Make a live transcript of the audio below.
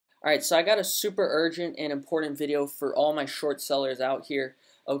Alright, so I got a super urgent and important video for all my short sellers out here.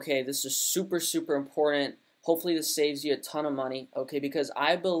 Okay, this is super important. Hopefully this saves you a ton of money, okay, because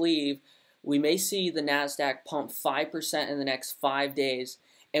I believe we may see the NASDAQ pump 5% in the next 5 days,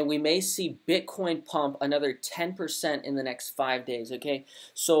 and we may see Bitcoin pump another 10% in the next 5 days, okay?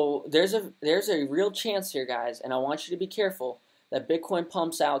 So there's a real chance here, guys, and I want you to be careful that Bitcoin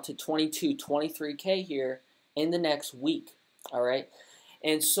pumps out to 22, 23K here in the next week, all right?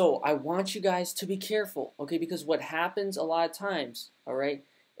 And so I want you guys to be careful, okay? Because what happens a lot of times, all right,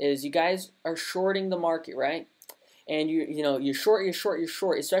 is you guys are shorting the market, right? And you're short,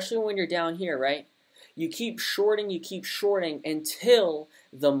 especially when you're down here, right? You keep shorting until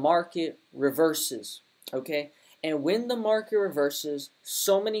the market reverses, okay? And when the market reverses,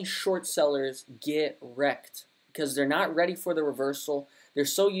 so many short sellers get wrecked because they're not ready for the reversal. They're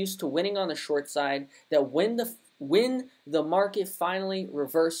so used to winning on the short side that when the market finally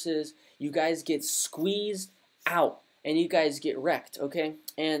reverses, you guys get squeezed out and you guys get wrecked, okay?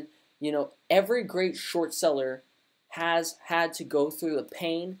 And every great short seller has had to go through the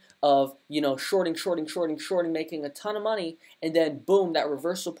pain of shorting, making a ton of money, and then boom, that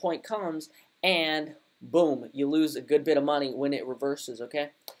reversal point comes, and boom, you lose a good bit of money when it reverses,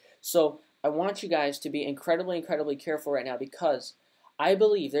 okay? So I want you guys to be incredibly careful right now, because I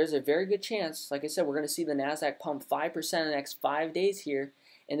believe there's a very good chance, like I said, we're going to see the NASDAQ pump 5% in the next 5 days here,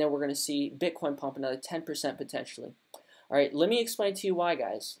 and then we're going to see Bitcoin pump another 10% potentially. All right, let me explain to you why,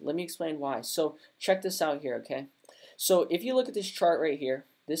 guys. Let me explain why. So check this out here, okay? So if you look at this chart right here,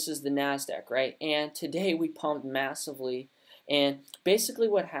 this is the NASDAQ, right? And today we pumped massively. And basically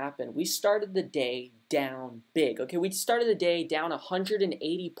what happened, we started the day down big, okay? We started the day down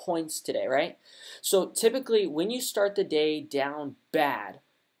 180 points today, right? So typically when you start the day down bad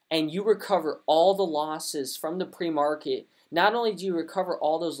and you recover all the losses from the pre-market, not only do you recover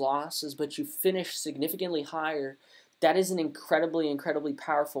all those losses, but you finish significantly higher. That is an incredibly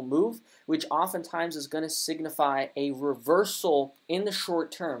powerful move, which oftentimes is going to signify a reversal in the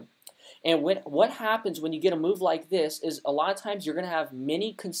short term. And what happens when you get a move like this is a lot of times you're going to have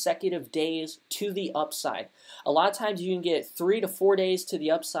many consecutive days to the upside. A lot of times you can get 3 to 4 days to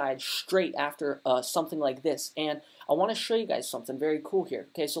the upside straight after something like this. And I want to show you guys something very cool here.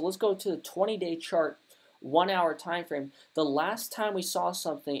 Okay, so let's go to the 20-day chart, 1 hour time frame. The last time we saw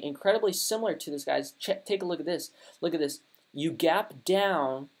something incredibly similar to this, guys, take a look at this. Look at this. You gap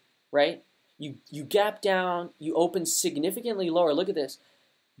down, right? You gap down, you open significantly lower. Look at this.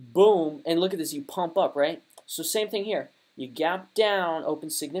 Boom, and look at this, you pump up, right? So same thing here. You gap down,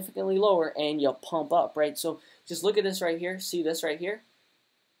 open significantly lower, and you pump up, right? So just look at this right here. See this right here?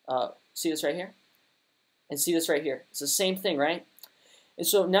 See this right here? And see this right here. It's the same thing, right? And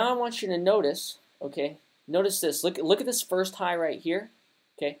so now I want you to notice, okay? Notice this. Look at this first high right here.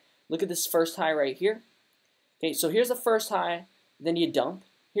 Okay? Look at this first high right here. Okay, so here's the first high, then you dump.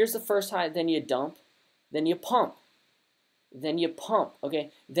 Here's the first high, then you dump. Then you pump. Then you pump,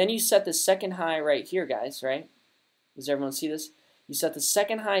 okay? Then you set the second high right here, guys, right? Does everyone see this? You set the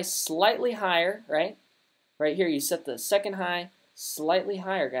second high slightly higher, right? Right here, you set the second high slightly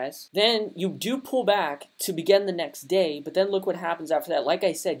higher, guys. Then you do pull back to begin the next day, but then look what happens after that. Like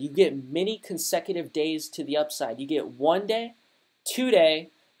I said, you get many consecutive days to the upside. You get 1 day, 2 day,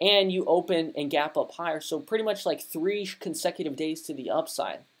 and you open and gap up higher. So pretty much like 3 consecutive days to the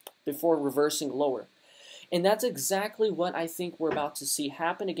upside before reversing lower. And that's exactly what I think we're about to see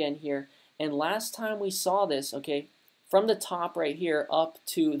happen again here. And last time we saw this, okay, from the top right here up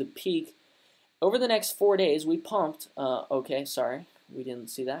to the peak, over the next 4 days, we pumped, okay, sorry, we didn't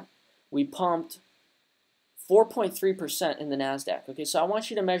see that. We pumped 4.3% in the NASDAQ. Okay, so I want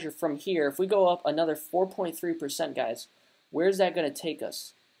you to measure from here. If we go up another 4.3%, guys, where's that going to take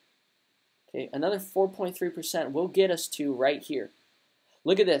us? Okay, another 4.3% will get us to right here.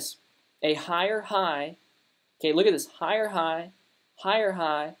 Look at this, a higher high. Okay, look at this, higher high, higher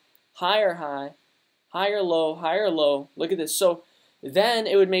high, higher high, higher low, higher low. Look at this. So then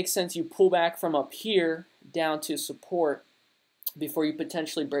it would make sense you pull back from up here down to support before you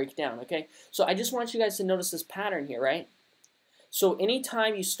potentially break down, okay? So I just want you guys to notice this pattern here, right? So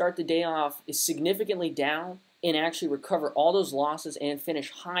anytime you start the day off is significantly down and actually recover all those losses and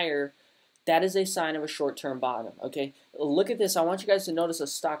finish higher, that is a sign of a short-term bottom, okay? Look at this. I want you guys to notice a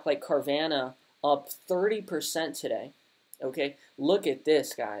stock like Carvana up 30% today, okay? Look at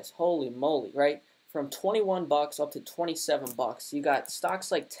this, guys. Holy moly, right? From 21 bucks up to 27 bucks. You got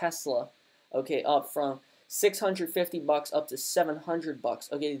stocks like Tesla, okay, up from 650 bucks up to 700 bucks.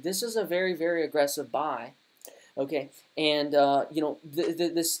 Okay, this is a very aggressive buy. Okay, and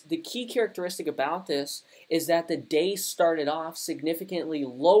the key characteristic about this is that the day started off significantly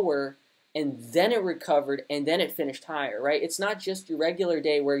lower, and then it recovered, and then it finished higher, right? It's not just your regular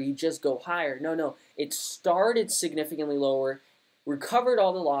day where you just go higher. No, no, it started significantly lower, recovered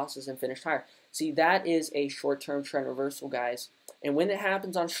all the losses, and finished higher. See, that is a short-term trend reversal, guys. And when it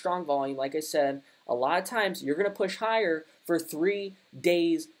happens on strong volume, like I said, a lot of times you're going to push higher for 3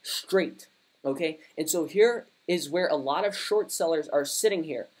 days straight. Okay, and so here is where a lot of short sellers are sitting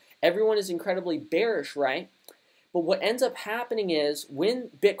here. Everyone is incredibly bearish, right? But what ends up happening is when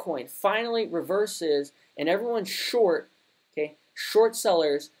Bitcoin finally reverses and everyone's short, okay, short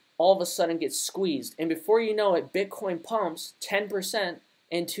sellers all of a sudden get squeezed. And before you know it, Bitcoin pumps 10%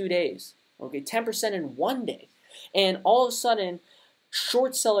 in 2 days. Okay, 10% in 1 day. And all of a sudden,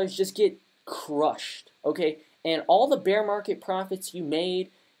 short sellers just get crushed. Okay, and all the bear market profits you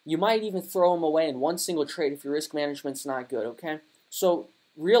made, you might even throw them away in one single trade if your risk management's not good, okay? So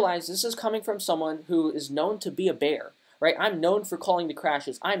realize this is coming from someone who is known to be a bear, right? I'm known for calling the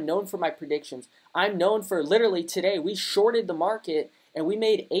crashes. I'm known for my predictions. I'm known for literally today, we shorted the market and we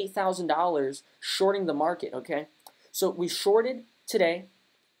made $8,000 shorting the market, okay? So we shorted today,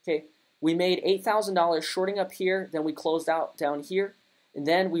 okay? We made $8,000 shorting up here, then we closed out down here, and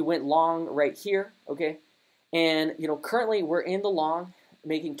then we went long right here, okay? And, currently we're in the long,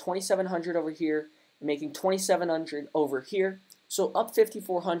 making 2,700 over here, making 2,700 over here. So up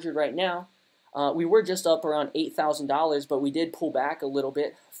 5,400 right now. We were just up around $8,000, but we did pull back a little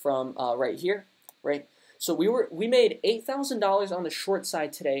bit from right here, right? So we made $8,000 on the short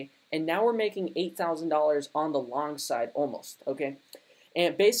side today, and now we're making $8,000 on the long side almost, okay?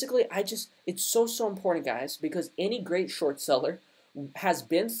 And basically, it's so important, guys, because any great short seller has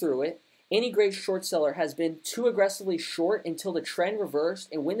been through it. Any great short seller has been too aggressively short until the trend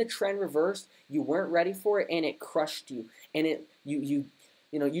reversed, and when the trend reversed, you weren't ready for it, and it crushed you. And you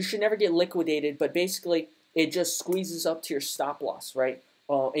should never get liquidated, but basically it just squeezes up to your stop loss, right?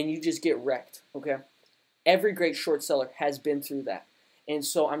 And you just get wrecked. Okay, every great short seller has been through that, and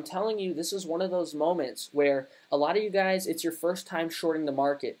so I'm telling you, this is one of those moments where a lot of you guys, it's your first time shorting the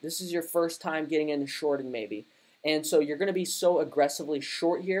market. This is your first time getting into shorting, maybe, and so you're going to be so aggressively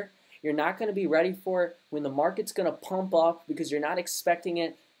short here. You're not going to be ready for it when the market's going to pump up because you're not expecting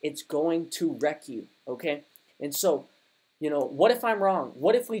it. It's going to wreck you, okay? And so, what if I'm wrong?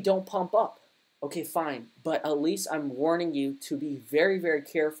 What if we don't pump up? Okay, fine. But at least I'm warning you to be very, very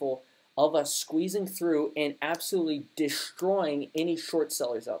careful of us squeezing through and absolutely destroying any short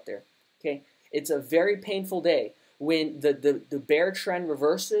sellers out there, okay? It's a very painful day when the bear trend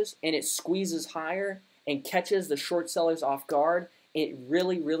reverses and it squeezes higher and catches the short sellers off guard. It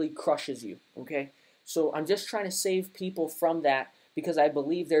really, really crushes you, okay? So I'm just trying to save people from that because I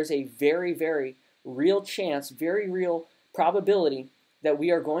believe there's a very, very real chance, very real probability that we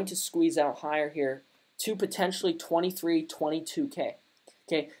are going to squeeze out higher here to potentially 23, 22K.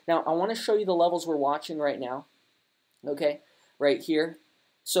 Okay, now I want to show you the levels we're watching right now, okay, right here.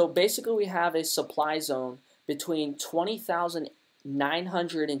 So basically we have a supply zone between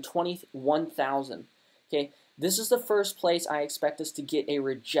 20,900 and 21,000, okay? This is the first place I expect us to get a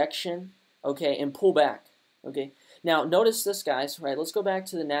rejection, okay, and pull back, okay? Now, notice this, guys, right? Let's go back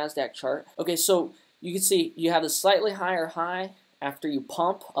to the NASDAQ chart. Okay, so you can see you have a slightly higher high after you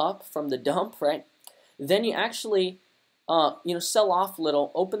pump up from the dump, right? Then you actually, sell off a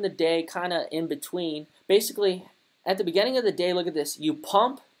little, open the day kind of in between. Basically, at the beginning of the day, look at this. You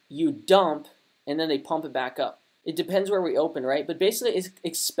pump, you dump, and then they pump it back up. It depends where we open, right? But basically,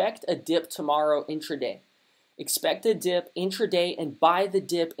 expect a dip tomorrow intraday. Expect a dip intraday and buy the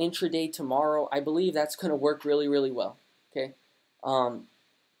dip intraday tomorrow. I believe that's going to work really, really well, okay?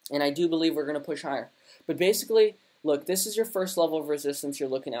 And I do believe we're going to push higher. But basically, look, this is your first level of resistance you're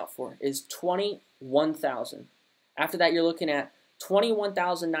looking out for, is 21,000. After that, you're looking at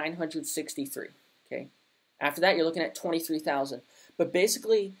 21,963, okay? After that, you're looking at 23,000. But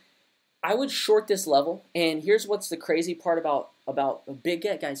basically, I would short this level, and here's what's the crazy part about a big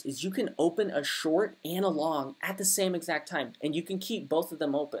get, guys, is you can open a short and a long at the same exact time, and you can keep both of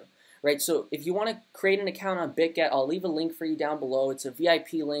them open, right? So if you want to create an account on BitGet, I'll leave a link for you down below. It's a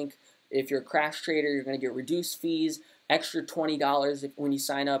VIP link. If you're a crash trader, you're going to get reduced fees, extra $20 when you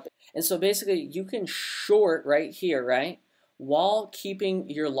sign up. And so basically, you can short right here, right, while keeping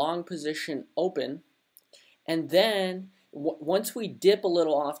your long position open, and then once we dip a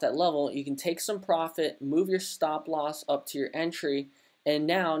little off that level, you can take some profit, move your stop loss up to your entry, and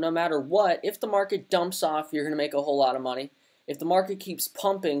now, no matter what, if the market dumps off, you're going to make a whole lot of money. If the market keeps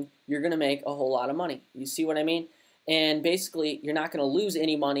pumping, you're going to make a whole lot of money. You see what I mean? And basically, you're not going to lose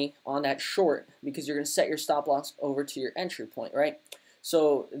any money on that short because you're going to set your stop loss over to your entry point, right?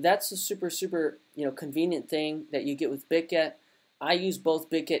 So that's a super convenient thing that you get with BitGet. I use both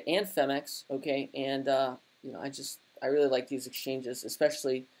BitGet and Femex, okay, and I really like these exchanges,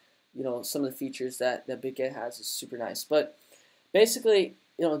 especially some of the features that BitGet has is super nice. But basically,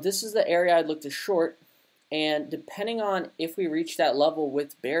 this is the area I'd look to short, and depending on if we reach that level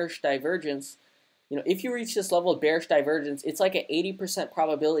with bearish divergence, if you reach this level of bearish divergence, it's like an 80%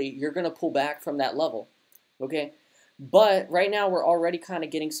 probability you're going to pull back from that level, okay? But right now we're already kind of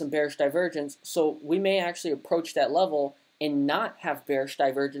getting some bearish divergence, so we may actually approach that level and not have bearish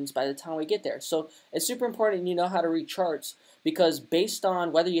divergence by the time we get there. So it's super important you know how to read charts, because based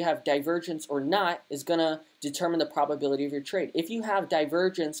on whether you have divergence or not is going to determine the probability of your trade. If you have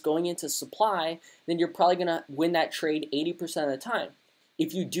divergence going into supply, then you're probably going to win that trade 80% of the time.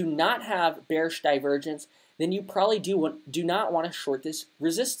 If you do not have bearish divergence, then you probably do not want to short this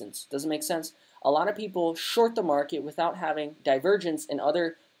resistance. Doesn't make sense? A lot of people short the market without having divergence and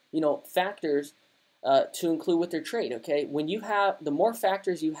other factors to include with their trade. Okay, when you have the more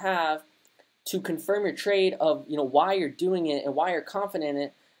factors you have to confirm your trade of why you're doing it and why you're confident in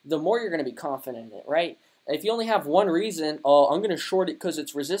it, the more you're going to be confident in it, right? If you only have one reason, oh, I'm going to short it because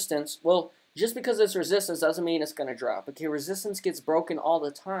it's resistance, well, just because it's resistance doesn't mean it's going to drop. Okay, resistance gets broken all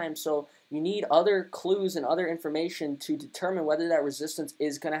the time, so you need other clues and other information to determine whether that resistance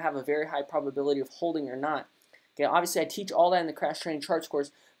is going to have a very high probability of holding or not. Okay, obviously I teach all that in the Crash Trading Charts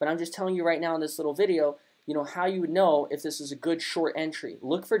course, but I'm just telling you right now in this little video, how you would know if this is a good short entry.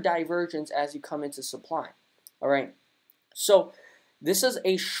 Look for divergence as you come into supply. All right, so this is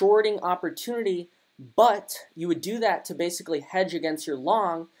a shorting opportunity, but you would do that to basically hedge against your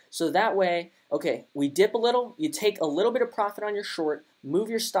long. So that way, okay, we dip a little, you take a little bit of profit on your short, move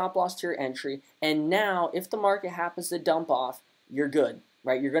your stop loss to your entry, and now if the market happens to dump off, you're good,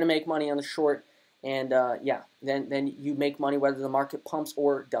 right? You're going to make money on the short, and then you make money whether the market pumps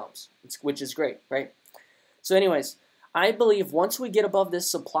or dumps, which is great, right? So anyways, I believe once we get above this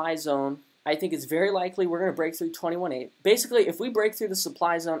supply zone, I think it's very likely we're going to break through 21.8. Basically, if we break through the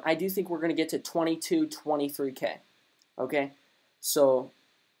supply zone, I do think we're going to get to 22, 23K, okay? So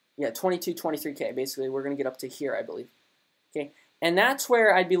yeah, 22, 23K. Basically, we're going to get up to here, I believe. Okay, and that's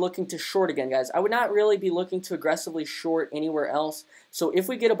where I'd be looking to short again, guys. I would not really be looking to aggressively short anywhere else. So if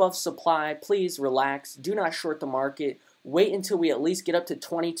we get above supply, please relax. Do not short the market. Wait until we at least get up to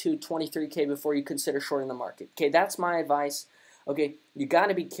 22, 23K before you consider shorting the market. Okay, that's my advice. Okay, you got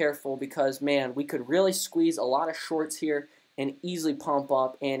to be careful because, man, we could really squeeze a lot of shorts here and easily pump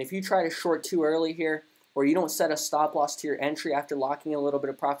up. And if you try to short too early here, or you don't set a stop loss to your entry after locking in a little bit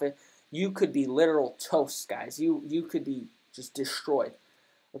of profit, you could be literal toast, guys. You could be just destroyed.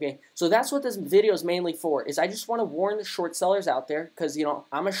 Okay, so that's what this video is mainly for, is I just want to warn the short sellers out there, because,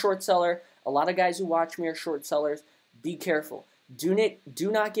 I'm a short seller. A lot of guys who watch me are short sellers. Be careful. Do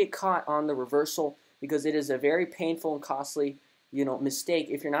not get caught on the reversal, because it is a very painful and costly, mistake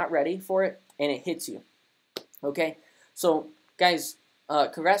if you're not ready for it and it hits you. Okay, so guys,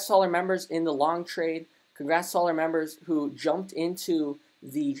 congrats to all our members in the long trade. Congrats to all our members who jumped into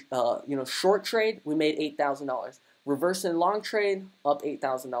the short trade. We made $8,000. Reverse and long trade, up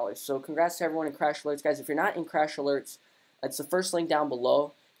 $8,000. So congrats to everyone in Crash Alerts. Guys, if you're not in Crash Alerts, it's the first link down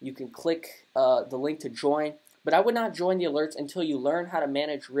below. You can click the link to join. But I would not join the alerts until you learn how to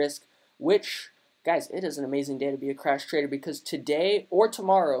manage risk, which, guys, it is an amazing day to be a crash trader, because today or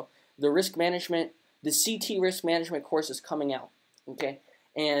tomorrow, the CT risk management course is coming out. Okay,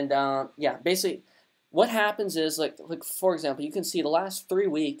 and yeah, basically, what happens is, like for example, you can see the last 3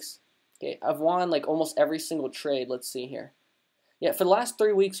 weeks, okay, I've won like almost every single trade. Let's see here. Yeah, for the last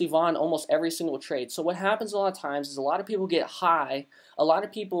 3 weeks, we've won almost every single trade. So what happens a lot of times is a lot of people get high, a lot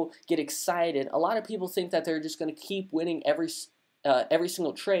of people get excited, a lot of people think that they're just going to keep winning every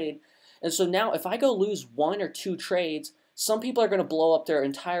single trade. And so now if I go lose 1 or 2 trades, some people are going to blow up their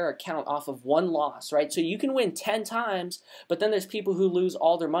entire account off of 1 loss, right? So you can win 10 times, but then there's people who lose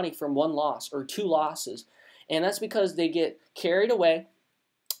all their money from 1 loss or 2 losses. And that's because they get carried away,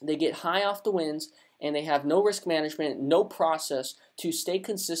 they get high off the wins, and they have no risk management, no process to stay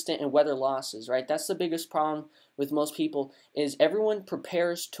consistent and weather losses, right? That's the biggest problem with most people, is everyone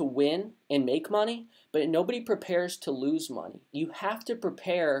prepares to win and make money, but nobody prepares to lose money. You have to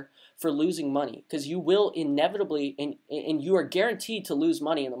prepare for losing money, because you will inevitably, and you are guaranteed to lose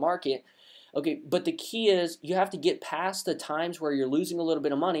money in the market. Okay, but the key is you have to get past the times where you're losing a little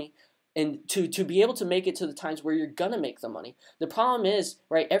bit of money, and to be able to make it to the times where you're gonna make the money. The problem is,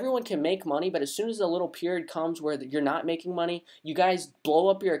 right, everyone can make money, but as soon as a little period comes where you're not making money, you guys blow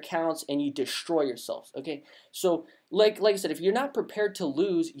up your accounts and you destroy yourselves. Okay, so like I said, if you're not prepared to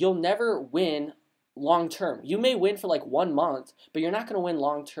lose, you'll never win long term. You may win for like 1 month, but you're not going to win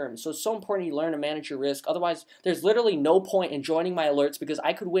long term. So it's so important you learn to manage your risk. Otherwise, there's literally no point in joining my alerts, because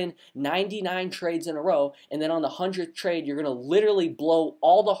I could win 99 trades in a row, and then on the 100th trade, you're going to literally blow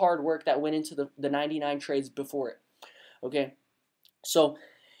all the hard work that went into the 99 trades before it. Okay, so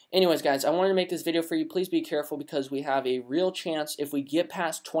anyways, guys, I wanted to make this video for you. Please be careful, because we have a real chance, if we get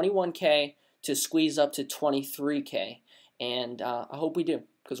past 21K, to squeeze up to 23K. And I hope we do,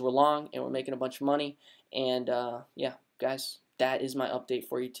 because we're long and we're making a bunch of money. And yeah, guys, that is my update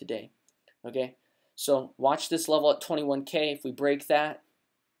for you today. Okay, so watch this level at 21K. If we break that,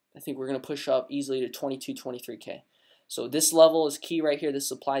 I think we're going to push up easily to 22, 23K. So this level is key right here. This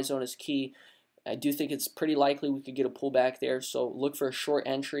supply zone is key. I do think it's pretty likely we could get a pullback there, so look for a short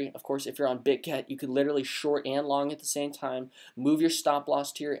entry. Of course, if you're on BitGet, you could literally short and long at the same time. Move your stop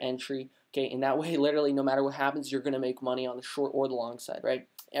loss to your entry, okay? And that way, literally, no matter what happens, you're going to make money on the short or the long side, right?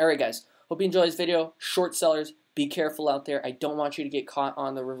 All right, guys. Hope you enjoyed this video. Short sellers, be careful out there. I don't want you to get caught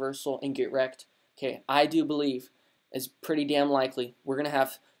on the reversal and get wrecked, okay? I do believe it's pretty damn likely we're going to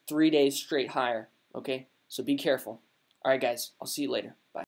have 3 days straight higher, okay? So be careful. All right, guys. I'll see you later. Bye.